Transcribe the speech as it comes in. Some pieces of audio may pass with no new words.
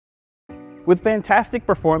With fantastic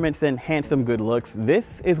performance and handsome good looks,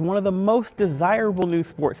 this is one of the most desirable new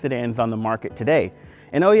sports sedans on the market today.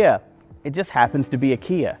 And oh yeah, it just happens to be a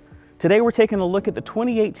Kia. Today we're taking a look at the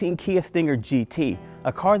 2018 Kia Stinger GT,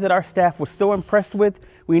 a car that our staff was so impressed with,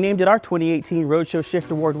 we named it our 2018 Roadshow Shift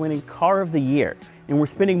Award winning Car of the Year. And we're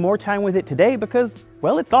spending more time with it today because,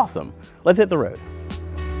 well, it's awesome. Let's hit the road.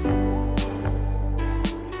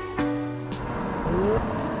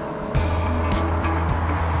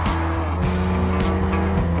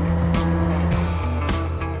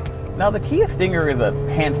 Now, the Kia Stinger is a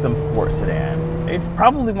handsome sports sedan. It's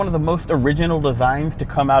probably one of the most original designs to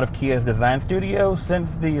come out of Kia's design studio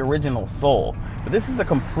since the original Soul. But this is a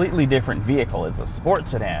completely different vehicle. It's a sports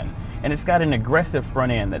sedan, and it's got an aggressive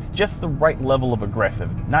front end that's just the right level of aggressive,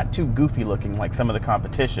 not too goofy looking like some of the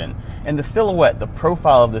competition. And the silhouette, the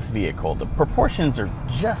profile of this vehicle, the proportions are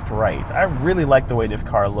just right. I really like the way this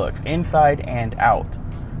car looks, inside and out.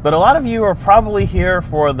 But a lot of you are probably here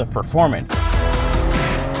for the performance.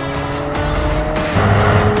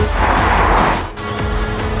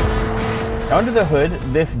 Under the hood,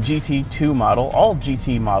 this GT2 model, all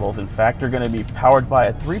GT models in fact, are going to be powered by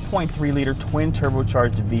a 3.3 liter twin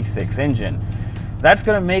turbocharged V6 engine. That's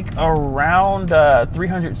going to make around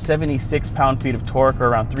 376 pound-feet of torque, or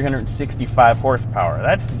around 365 horsepower.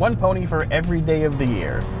 That's one pony for every day of the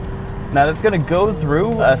year. Now that's going to go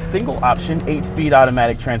through a single option 8-speed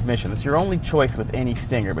automatic transmission. It's your only choice with any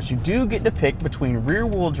Stinger, but you do get to pick between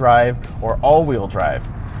rear-wheel drive or all-wheel drive.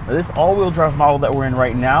 Now, this all-wheel drive model that we're in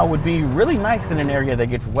right now would be really nice in an area that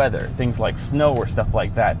gets weather, things like snow or stuff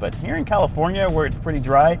like that. But here in California, where it's pretty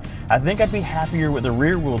dry, I think I'd be happier with the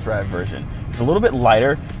rear-wheel drive version. It's a little bit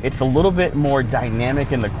lighter, it's a little bit more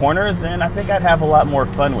dynamic in the corners, and I think I'd have a lot more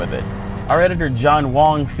fun with it. Our editor John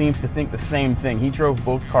Wong seems to think the same thing. He drove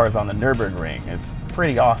both cars on the Nürburgring. It's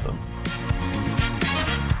pretty awesome.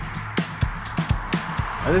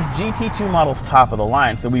 Now, this GT2 model's top of the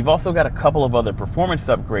line, so we've also got a couple of other performance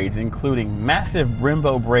upgrades, including massive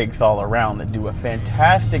Brembo brakes all around that do a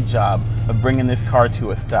fantastic job of bringing this car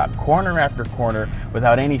to a stop, corner after corner,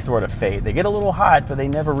 without any sort of fade. They get a little hot, but they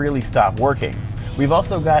never really stop working. We've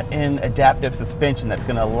also got an adaptive suspension that's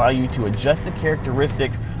going to allow you to adjust the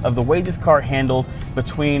characteristics of the way this car handles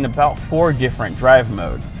between about 4 different drive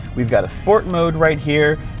modes. We've got a sport mode right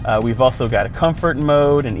here. We've also got a comfort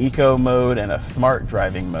mode, an eco mode, and a smart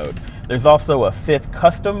driving mode. There's also a 5th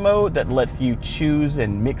custom mode that lets you choose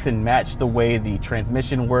and mix and match the way the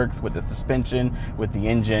transmission works with the suspension, with the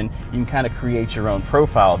engine. You can kind of create your own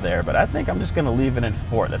profile there, but I think I'm just going to leave it in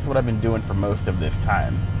sport. That's what I've been doing for most of this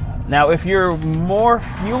time. Now, if you're more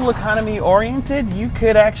fuel economy oriented, you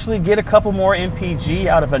could actually get a couple more mpg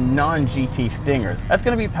out of a non-GT Stinger. That's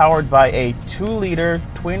going to be powered by a 2-liter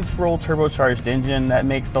twin scroll turbocharged engine that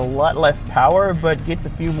makes a lot less power but gets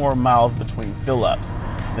a few more miles between fill-ups.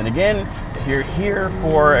 Then again, if you're here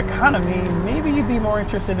for economy, maybe you'd be more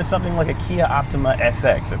interested in something like a Kia Optima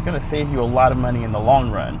SX. It's going to save you a lot of money in the long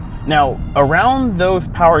run. Now, around those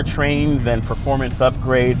powertrains and performance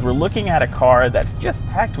upgrades, we're looking at a car that's just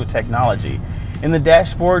packed with technology. In the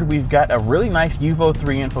dashboard, we've got a really nice Uvo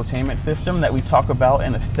 3 infotainment system that we talk about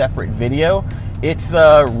in a separate video. It's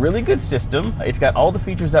a really good system. It's got all the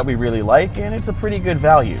features that we really like, and it's a pretty good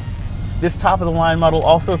value. This top-of-the-line model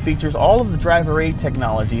also features all of the driver aid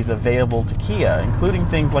technologies available to Kia, including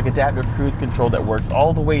things like adaptive cruise control that works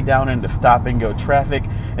all the way down into stop-and-go traffic,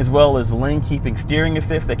 as well as lane-keeping steering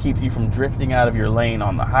assist that keeps you from drifting out of your lane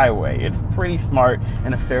on the highway. It's pretty smart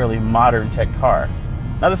and a fairly modern tech car.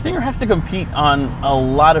 Now, the Stinger has to compete on a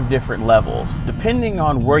lot of different levels, depending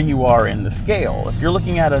on where you are in the scale. If you're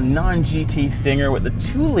looking at a non-GT Stinger with a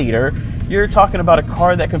 2-liter, you're talking about a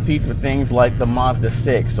car that competes with things like the Mazda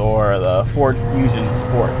 6 or the Ford Fusion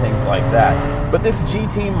Sport, things like that. But this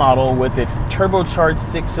GT model with its turbocharged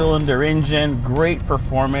 6-cylinder engine, great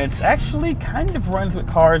performance, actually kind of runs with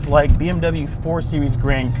cars like BMW's 4 Series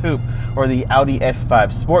Grand Coupe or the Audi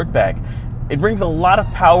S5 Sportback. It brings a lot of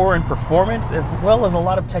power and performance as well as a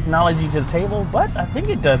lot of technology to the table, but I think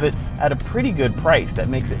it does it at a pretty good price that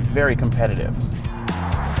makes it very competitive.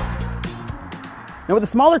 Now, with a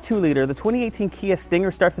smaller 2-liter, the 2018 Kia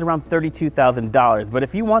Stinger starts at around $32,000, but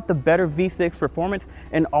if you want the better V6 performance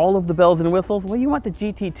and all of the bells and whistles, well, you want the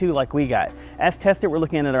GT2 like we got. As tested, we're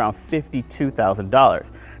looking at around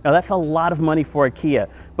 $52,000. Now, that's a lot of money for a Kia,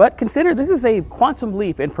 but consider this is a quantum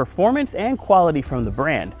leap in performance and quality from the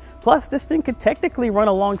brand. Plus, this thing could technically run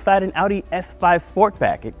alongside an Audi S5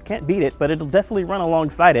 Sportback. It can't beat it, but it'll definitely run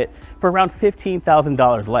alongside it for around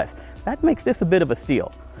 $15,000 less. That makes this a bit of a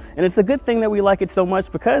steal. And it's a good thing that we like it so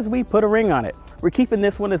much because we put a ring on it. We're keeping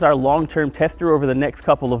this one as our long-term tester over the next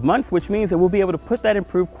couple of months, which means that we'll be able to put that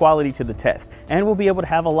improved quality to the test, and we'll be able to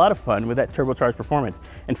have a lot of fun with that turbocharged performance.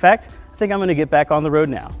 In fact, I think I'm going to get back on the road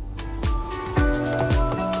now.